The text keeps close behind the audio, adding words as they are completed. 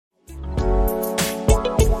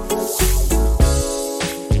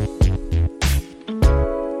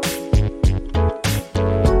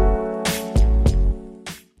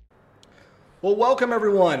Well, welcome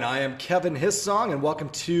everyone. I am Kevin Hissong and welcome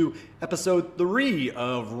to episode 3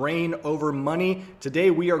 of Reign Over Money. Today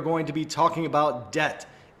we are going to be talking about debt.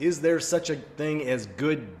 Is there such a thing as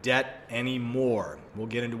good debt anymore? We'll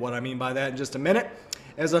get into what I mean by that in just a minute.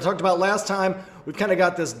 As I talked about last time, we've kind of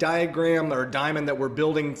got this diagram or diamond that we're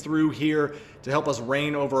building through here to help us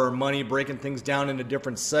reign over our money, breaking things down into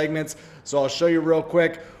different segments. So I'll show you real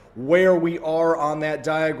quick where we are on that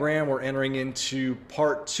diagram. We're entering into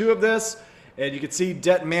part 2 of this. And you can see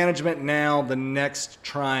debt management now, the next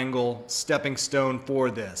triangle stepping stone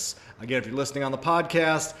for this. Again, if you're listening on the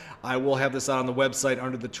podcast, I will have this out on the website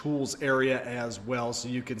under the tools area as well, so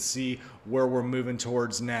you can see where we're moving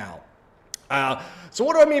towards now. So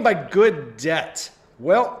what do I mean by good debt?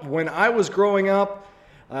 Well, when I was growing up,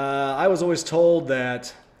 I was always told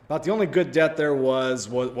that about the only good debt there was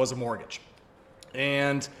a mortgage.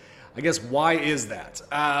 And I guess why is that?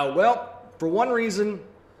 Well, for one reason,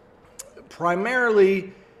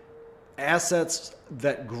 primarily assets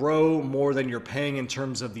that grow more than you're paying in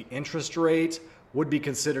terms of the interest rate would be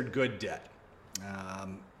considered good debt.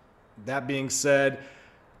 That being said,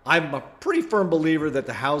 I'm a pretty firm believer that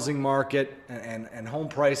the housing market and home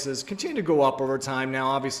prices continue to go up over time. Now,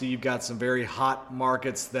 obviously, you've got some very hot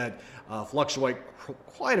markets that fluctuate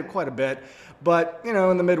quite a bit. But, you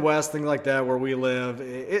know, in the Midwest, things like that where we live,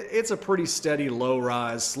 it's a pretty steady low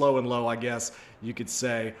rise, slow and low, I guess you could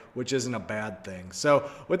say, which isn't a bad thing. So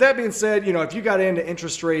with that being said, you know, if you got into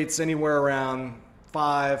interest rates anywhere around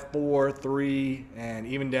 5, 4, 3, and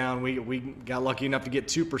even down, we got lucky enough to get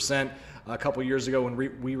 2% a couple years ago when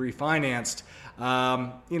we refinanced,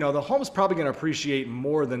 you know, the home's probably going to appreciate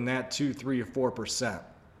more than that 2, 3, or 4%.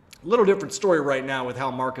 A little different story right now with how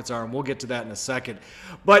markets are, and we'll get to that in a second.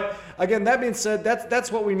 But again, that being said,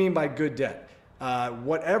 that's what we mean by good debt.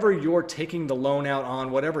 Whatever you're taking the loan out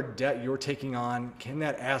on, whatever debt you're taking on, can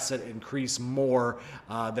that asset increase more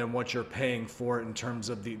than what you're paying for it in terms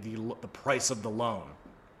of the price of the loan?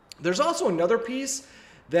 There's also another piece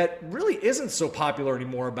that really isn't so popular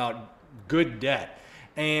anymore about good debt.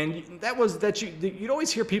 And that was that you'd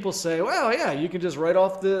always hear people say, well, yeah, you can just write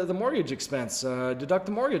off the mortgage expense, deduct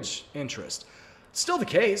the mortgage interest. Still the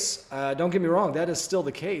case. Don't get me wrong, that is still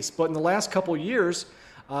the case. But in the last couple of years,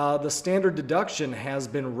 the standard deduction has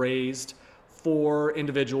been raised for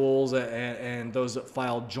individuals and those that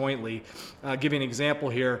filed jointly. Give you an example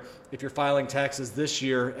here. If you're filing taxes this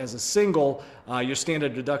year as a single, your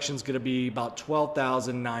standard deduction is going to be about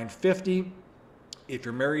 $12,950. If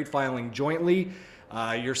you're married filing jointly,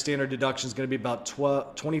 your standard deduction is going to be about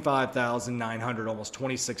 $25,900, almost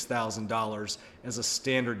 $26,000 as a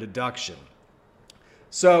standard deduction.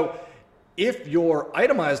 So if your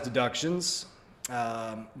itemized deductions,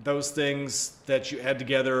 those things that you add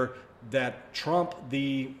together that trump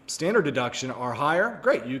the standard deduction are higher,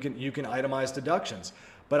 great, you can itemize deductions.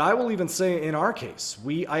 But I will even say in our case,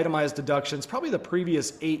 we itemized deductions probably the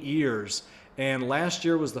previous 8 years, and last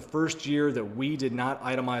year was the first year that we did not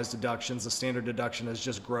itemize deductions. The standard deduction has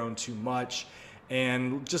just grown too much.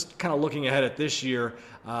 And just kind of looking ahead at this year,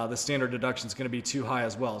 the standard deduction is going to be too high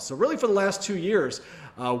as well. So really for the last 2 years,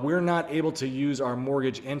 we're not able to use our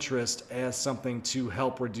mortgage interest as something to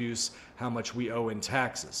help reduce how much we owe in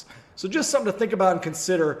taxes. So just something to think about and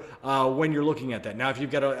consider when you're looking at that. Now, if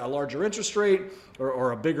you've got a larger interest rate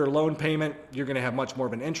or a bigger loan payment, you're going to have much more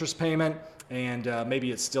of an interest payment. And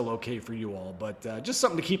maybe it's still okay for you all. But just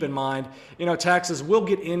something to keep in mind. You know, taxes, we'll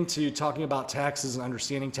get into talking about taxes and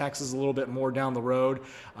understanding taxes a little bit more down the road.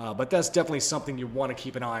 But that's definitely something you want to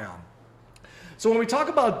keep an eye on. So when we talk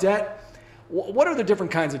about debt, what are the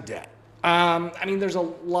different kinds of debt? I mean, there's a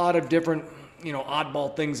lot of different, you know,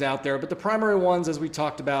 oddball things out there. But the primary ones, as we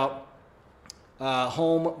talked about,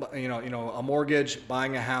 home, you know, a mortgage,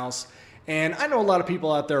 buying a house. And I know a lot of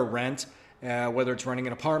people out there rent. Whether it's renting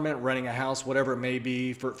an apartment, renting a house, whatever it may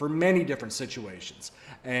be, for many different situations.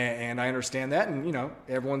 And I understand that, and you know,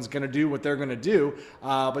 everyone's going to do what they're going to do.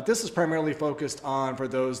 But this is primarily focused on for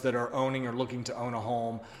those that are owning or looking to own a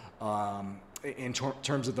home in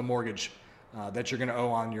terms of the mortgage that you're going to owe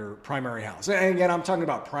on your primary house. And again, I'm talking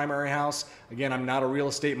about primary house. Again, I'm not a real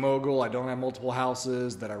estate mogul. I don't have multiple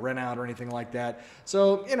houses that I rent out or anything like that.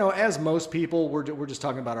 So, you know, as most people, we're just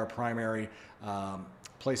talking about our primary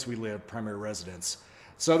place we live, primary residence.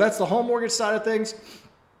 So that's the home mortgage side of things.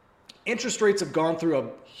 Interest rates have gone through a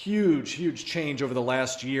huge change over the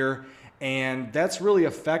last year, and that's really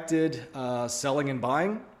affected selling and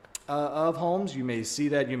buying of homes. You may see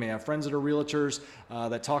that. You may have friends that are realtors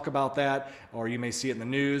that talk about that, or you may see it in the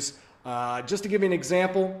news. Just to give you an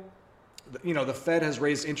example, you know, the Fed has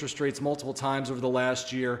raised interest rates multiple times over the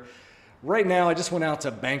last year. Right now, I just went out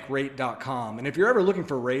to bankrate.com. And if you're ever looking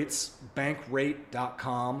for rates,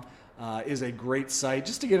 bankrate.com is a great site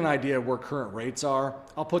just to get an idea of where current rates are.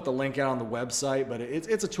 I'll put the link out on the website, but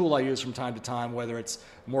it's a tool I use from time to time, whether it's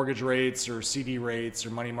mortgage rates or CD rates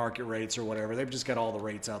or money market rates or whatever. They've just got all the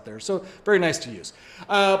rates out there. So very nice to use.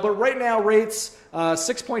 But right now, rates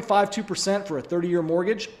 6.52% for a 30-year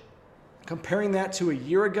mortgage. Comparing that to a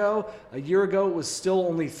year ago it was still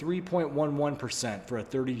only 3.11% for a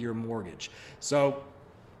 30-year mortgage. So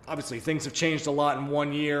obviously things have changed a lot in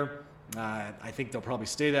 1 year. I think they'll probably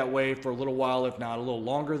stay that way for a little while, if not a little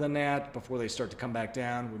longer than that, before they start to come back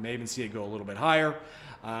down. We may even see it go a little bit higher.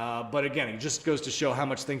 But again, it just goes to show how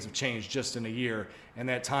much things have changed just in a year. And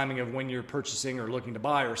that timing of when you're purchasing or looking to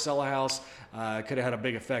buy or sell a house could have had a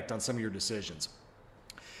big effect on some of your decisions.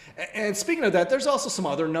 And speaking of that, there's also some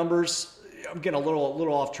other numbers. I'm getting a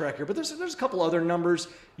little off track here, but there's a couple other numbers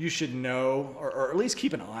you should know, or at least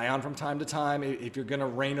keep an eye on from time to time if you're going to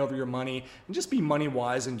reign over your money and just be money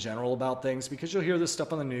wise in general about things, because you'll hear this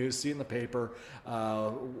stuff on the news, see it in the paper,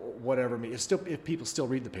 whatever. If people still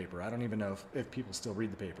read the paper, I don't even know if people still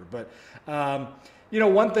read the paper. But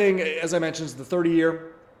one thing, as I mentioned, is the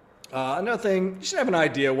 30-year. Another thing, you should have an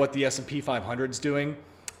idea what the S&P 500 is doing.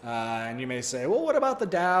 And you may say, well, what about the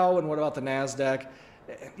Dow and what about the NASDAQ?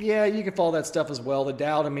 Yeah, you can follow that stuff as well. The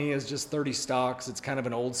Dow to me is just 30 stocks. It's kind of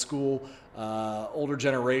an old school, older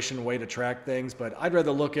generation way to track things. But I'd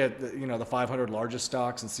rather look at the 500 largest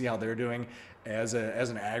stocks and see how they're doing as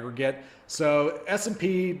an aggregate. So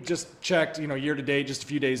S&P just checked, year to date, just a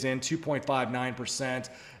few days in, 2.59%.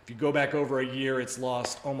 If you go back over a year, it's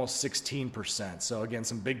lost almost 16%. So again,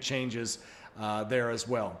 some big changes there as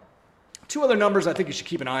well. Two other numbers I think you should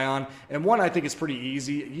keep an eye on, and one I think is pretty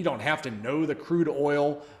easy. You don't have to know the crude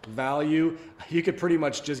oil value. You could pretty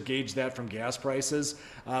much just gauge that from gas prices.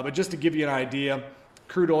 But just to give you an idea,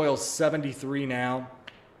 crude oil is 73 now.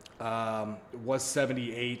 It was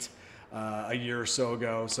 78 a year or so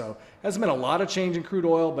ago. So hasn't been a lot of change in crude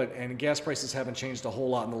oil, and gas prices haven't changed a whole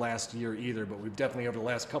lot in the last year either. But we've definitely over the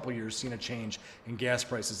last couple of years seen a change in gas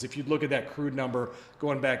prices. If you look at that crude number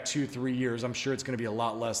going back 2-3 years, I'm sure it's going to be a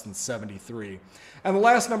lot less than 73. And the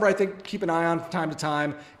last number I think keep an eye on from time to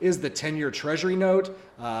time is the 10-year Treasury note.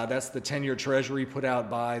 That's the 10-year Treasury put out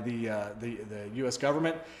by the U.S.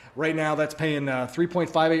 government. Right now, that's paying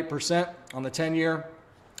 3.58% on the 10-year.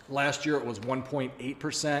 Last year, it was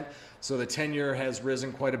 1.8%. So the 10-year has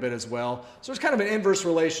risen quite a bit as well. So it's kind of an inverse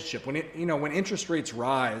relationship. When interest rates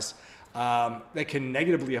rise, they can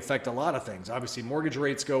negatively affect a lot of things. Obviously, mortgage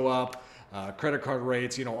rates go up, credit card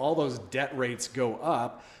rates, all those debt rates go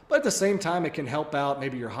up. But at the same time, it can help out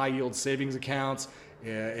maybe your high yield savings accounts.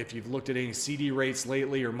 If you've looked at any CD rates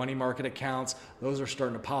lately or money market accounts, those are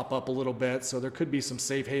starting to pop up a little bit. So there could be some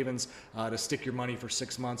safe havens to stick your money for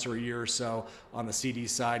 6 months or a year or so on the CD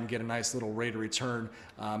side and get a nice little rate of return,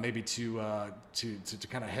 maybe to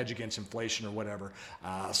kind of hedge against inflation or whatever.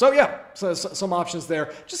 So some options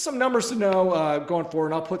there. Just some numbers to know going forward.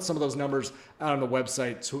 And I'll put some of those numbers out on the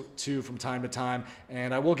website too from time to time.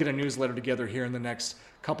 And I will get a newsletter together here in the next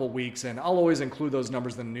couple weeks, and I'll always include those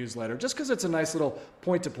numbers in the newsletter just because it's a nice little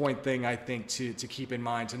point-to-point thing, I think, to keep in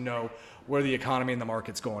mind, to know where the economy and the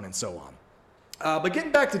market's going and so on. But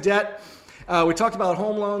getting back to debt, we talked about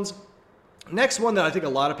home loans. Next one that I think a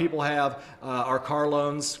lot of people have are car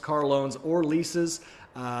loans or leases.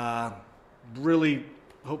 Really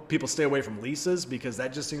hope people stay away from leases because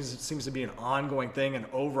that just seems to be an ongoing thing, an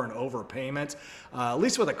over payment. At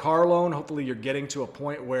least with a car loan, hopefully you're getting to a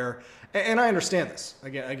point where, and I understand this,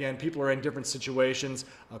 again, people are in different situations.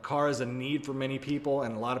 A car is a need for many people,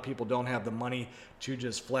 and a lot of people don't have the money to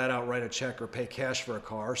just flat out write a check or pay cash for a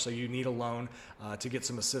car, so you need a loan to get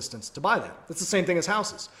some assistance to buy that. That's the same thing as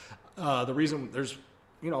houses. The reason there's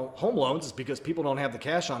home loans is because people don't have the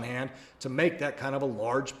cash on hand to make that kind of a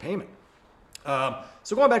large payment.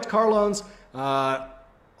 So going back to car loans,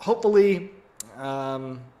 hopefully,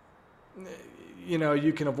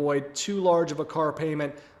 you can avoid too large of a car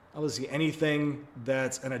payment. Obviously, anything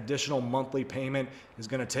that's an additional monthly payment is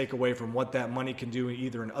going to take away from what that money can do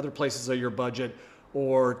either in other places of your budget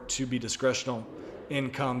or to be discretional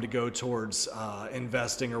income to go towards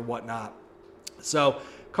investing or whatnot. So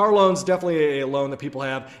car loans, definitely a loan that people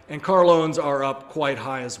have, and car loans are up quite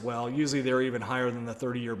high as well. Usually they're even higher than the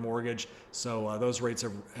 30-year mortgage, so those rates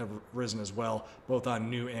have risen as well, both on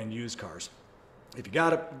new and used cars. If you got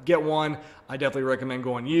to get one, I definitely recommend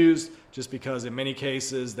going used, just because in many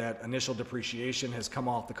cases that initial depreciation has come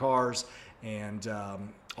off the cars, and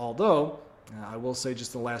although I will say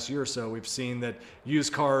just the last year or so, we've seen that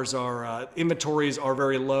used cars are, inventories are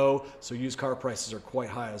very low, so used car prices are quite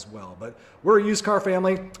high as well. But we're a used car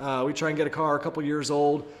family. We try and get a car a couple years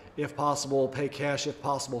old, if possible, pay cash if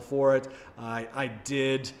possible for it. I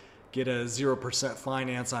did get a 0%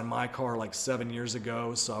 finance on my car like 7 years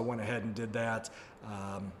ago, so I went ahead and did that.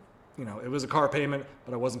 It was a car payment,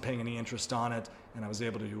 but I wasn't paying any interest on it, and I was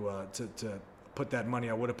able to put that money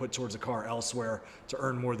I would have put towards a car elsewhere to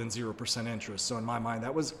earn more than 0% interest. So in my mind,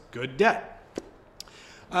 that was good debt.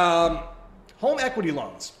 Home equity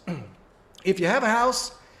loans. If you have a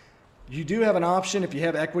house, you do have an option, if you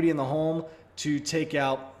have equity in the home, to take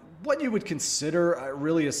out what you would consider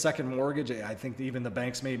really a second mortgage. I think even the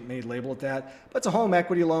banks may label it that. But it's a home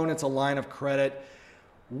equity loan. It's a line of credit.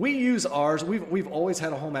 We use ours. We've always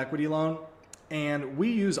had a home equity loan, and we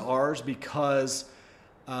use ours because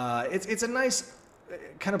it's a nice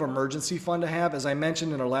kind of emergency fund to have. As I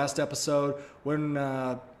mentioned in our last episode, when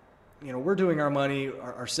we're doing our money,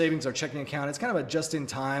 our savings, our checking account, it's kind of a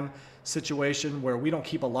just-in-time situation where we don't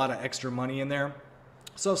keep a lot of extra money in there.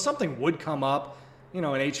 So if something would come up, an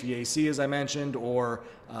HVAC, as I mentioned, or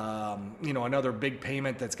another big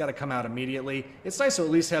payment that's got to come out immediately, it's nice to at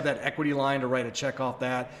least have that equity line to write a check off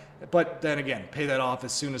that. But then again, pay that off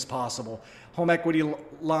as soon as possible. Home equity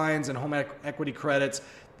lines and home equity credits,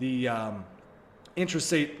 the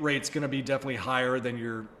interest rate's going to be definitely higher than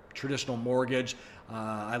your traditional mortgage.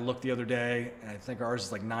 I looked the other day, and I think ours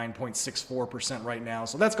is like 9.64% right now.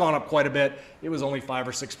 So that's gone up quite a bit. It was only 5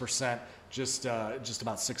 or 6% just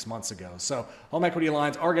about 6 months ago. So home equity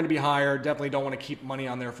lines are going to be higher. Definitely don't want to keep money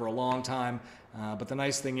on there for a long time. But the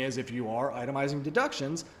nice thing is, if you are itemizing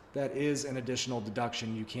deductions, that is an additional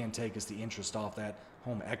deduction you can take as the interest off that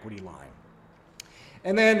home equity line.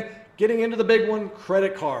 And then getting into the big one,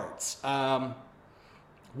 credit cards.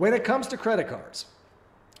 When it comes to credit cards,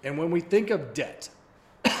 and when we think of debt,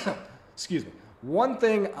 excuse me, one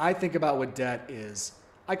thing I think about with debt is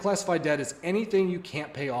I classify debt as anything you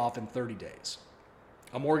can't pay off in 30 days.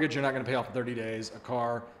 A mortgage, you're not going to pay off in 30 days. A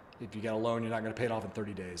car, if you get a loan, you're not going to pay it off in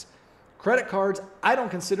 30 days. Credit cards, I don't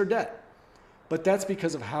consider debt, but that's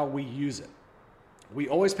because of how we use it. We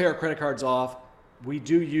always pay our credit cards off. We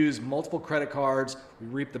do use multiple credit cards. We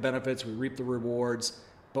reap the benefits, we reap the rewards,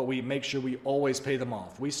 but we make sure we always pay them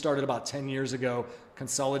off. We started about 10 years ago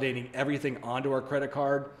consolidating everything onto our credit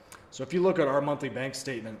card. So if you look at our monthly bank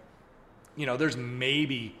statement, there's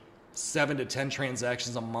maybe 7 to 10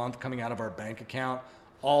 transactions a month coming out of our bank account.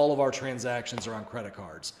 All of our transactions are on credit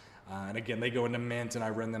cards. And again, they go into Mint, and I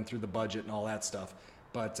run them through the budget and all that stuff.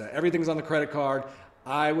 But everything's on the credit card.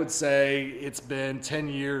 I would say it's been 10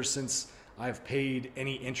 years since I've paid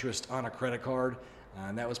any interest on a credit card.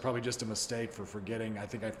 And that was probably just a mistake for forgetting. I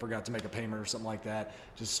think I forgot to make a payment or something like that.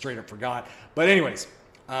 Just straight up forgot. But anyways,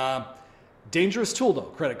 dangerous tool though,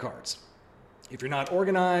 credit cards. If you're not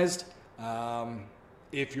organized,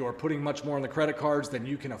 if you're putting much more on the credit cards than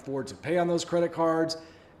you can afford to pay on those credit cards,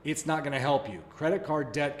 it's not going to help you. Credit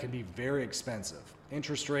card debt can be very expensive.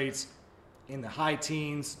 Interest rates in the high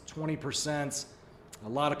teens, 20%. A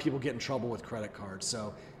lot of people get in trouble with credit cards.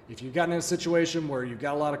 So if you've gotten in a situation where you've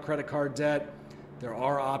got a lot of credit card debt, there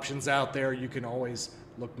are options out there. You can always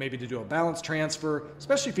look maybe to do a balance transfer,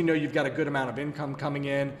 especially if you know you've got a good amount of income coming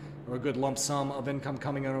in or a good lump sum of income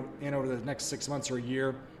coming in over the next 6 months or a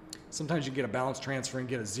year. Sometimes you can get a balance transfer and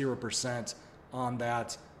get a 0% on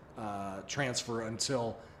that transfer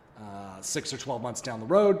until 6 or 12 months down the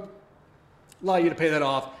road. Allow you to pay that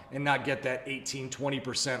off and not get that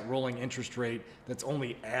 18-20% rolling interest rate that's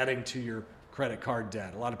only adding to your credit card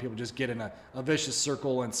debt. A lot of people just get in a vicious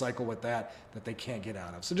circle and cycle with that they can't get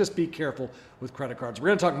out of. So just be careful with credit cards. We're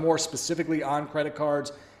going to talk more specifically on credit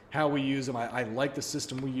cards, how we use them. I like the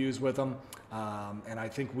system we use with them, and I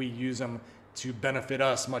think we use them to benefit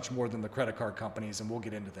us much more than the credit card companies, and we'll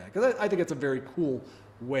get into that. Because I think it's a very cool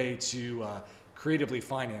way to creatively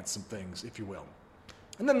finance some things, if you will.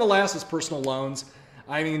 And then the last is personal loans.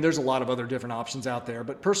 I mean, there's a lot of other different options out there,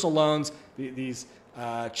 but personal loans, these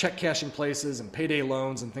check cashing places and payday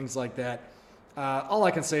loans and things like that, all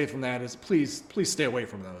I can say from that is please stay away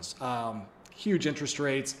from those. Huge interest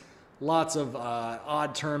rates, lots of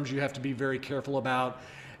odd terms you have to be very careful about.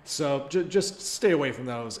 So just stay away from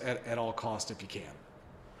those at all costs if you can.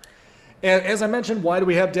 And as I mentioned, why do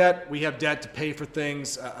we have debt? We have debt to pay for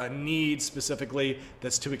things, a need specifically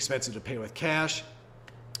that's too expensive to pay with cash.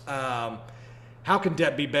 How can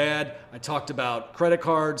debt be bad? I talked about credit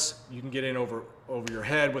cards. You can get in over your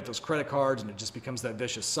head with those credit cards, and it just becomes that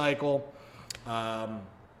vicious cycle. But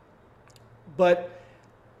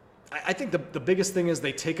I think the biggest thing is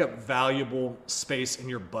they take up valuable space in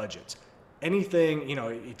your budget. anything,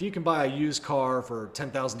 if you can buy a used car for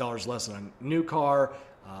 $10,000 less than a new car,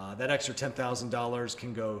 that extra $10,000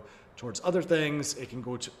 can go towards other things. It can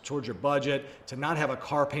go towards your budget. To not have a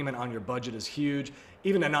car payment on your budget is huge.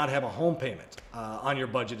 Even to not have a home payment on your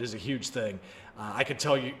budget is a huge thing. I could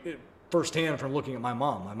tell you firsthand from looking at my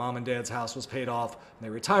mom. My mom and dad's house was paid off when they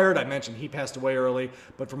retired. I mentioned he passed away early,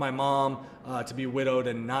 but for my mom to be widowed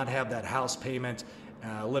and not have that house payment,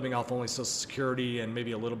 living off only Social Security and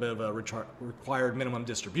maybe a little bit of a required minimum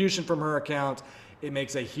distribution from her account, it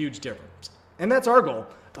makes a huge difference. And that's our goal.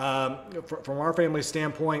 From our family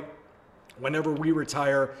standpoint, whenever we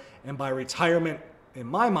retire, and by retirement, in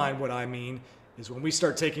my mind, what I mean is when we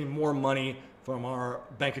start taking more money from our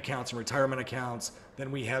bank accounts and retirement accounts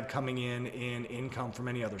than we have coming in income from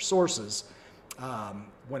any other sources.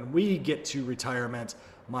 When we get to retirement,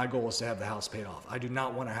 my goal is to have the house paid off. I do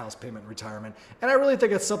not want a house payment in retirement. And I really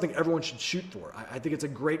think it's something everyone should shoot for. I think it's a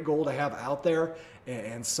great goal to have out there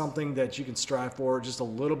and something that you can strive for just a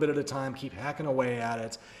little bit at a time, keep hacking away at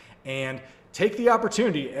it, and take the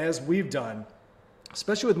opportunity, as we've done,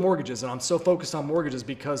 especially with mortgages, and I'm so focused on mortgages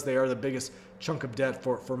because they are the biggest chunk of debt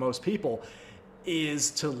for most people,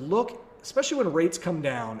 is to look, especially when rates come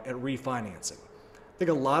down, at refinancing. I think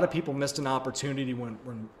a lot of people missed an opportunity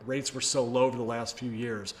when rates were so low over the last few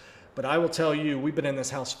years. But I will tell you, we've been in this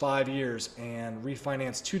house 5 years and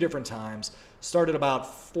refinanced 2 different times. Started about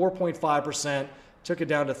 4.5%, took it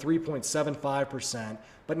down to 3.75%.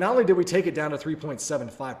 But not only did we take it down to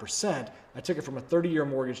 3.75%, I took it from a 30-year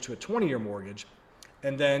mortgage to a 20-year mortgage.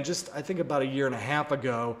 And then just, I think about a year and a half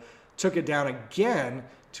ago, took it down again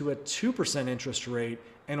to a 2% interest rate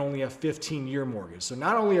and only a 15-year mortgage. So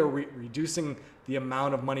not only are we reducing the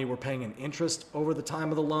amount of money we're paying in interest over the time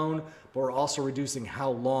of the loan, but we're also reducing how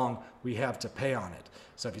long we have to pay on it.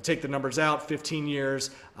 So if you take the numbers out, 15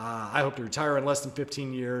 years, I hope to retire in less than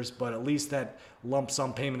 15 years, but at least that lump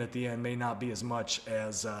sum payment at the end may not be as much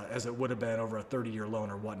as it would have been over a 30-year loan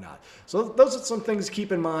or whatnot. So those are some things to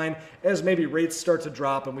keep in mind as maybe rates start to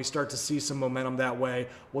drop and we start to see some momentum that way.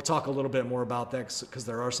 We'll talk a little bit more about that because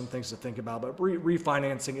there are some things to think about, but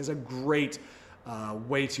refinancing is a great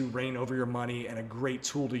way to reign over your money and a great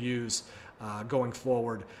tool to use going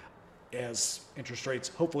forward as interest rates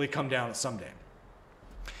hopefully come down someday.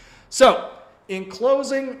 So, in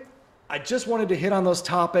closing, I just wanted to hit on those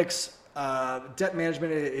topics. Debt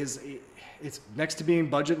management it's next to being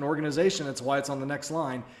budget and organization. That's why it's on the next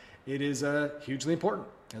line. It is hugely important,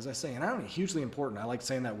 as I say. And I don't know, hugely important. I like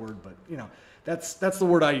saying that word, but that's the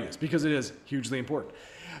word I use because it is hugely important.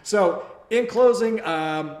 So, in closing,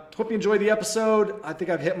 hope you enjoyed the episode. I think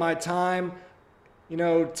I've hit my time.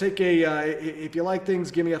 If you like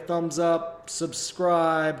things, give me a thumbs up,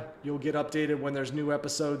 subscribe. You'll get updated when there's new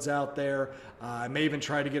episodes out there. I may even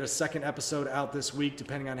try to get a second episode out this week,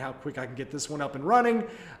 depending on how quick I can get this one up and running.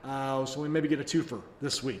 So we maybe get a twofer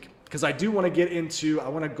this week. Because I do want to I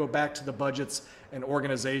want to go back to the budgets and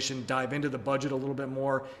organization, dive into the budget a little bit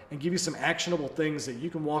more, and give you some actionable things that you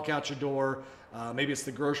can walk out your door, maybe it's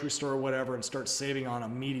the grocery store or whatever, and start saving on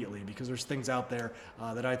immediately, because there's things out there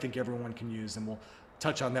that I think everyone can use, and we'll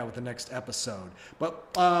touch on that with the next episode.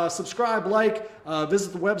 But subscribe,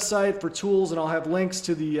 visit the website for tools, and I'll have links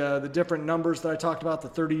to the different numbers that I talked about, the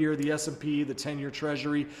 30-year, the S&P, the 10-year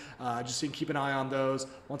Treasury, just so you can keep an eye on those.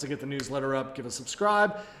 Once I get the newsletter up, give a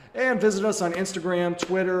subscribe, and visit us on Instagram,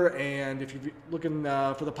 Twitter, and if you're looking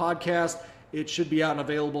for the podcast, it should be out and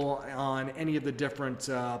available on any of the different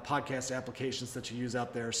podcast applications that you use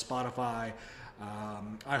out there, Spotify,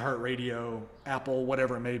 iHeartRadio, Apple,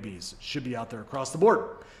 whatever it may be. It should be out there across the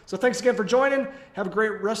board. So thanks again for joining. Have a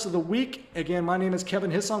great rest of the week. Again, my name is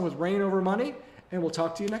Kevin Hissong with Reign Over Money, and we'll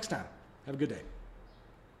talk to you next time. Have a good day.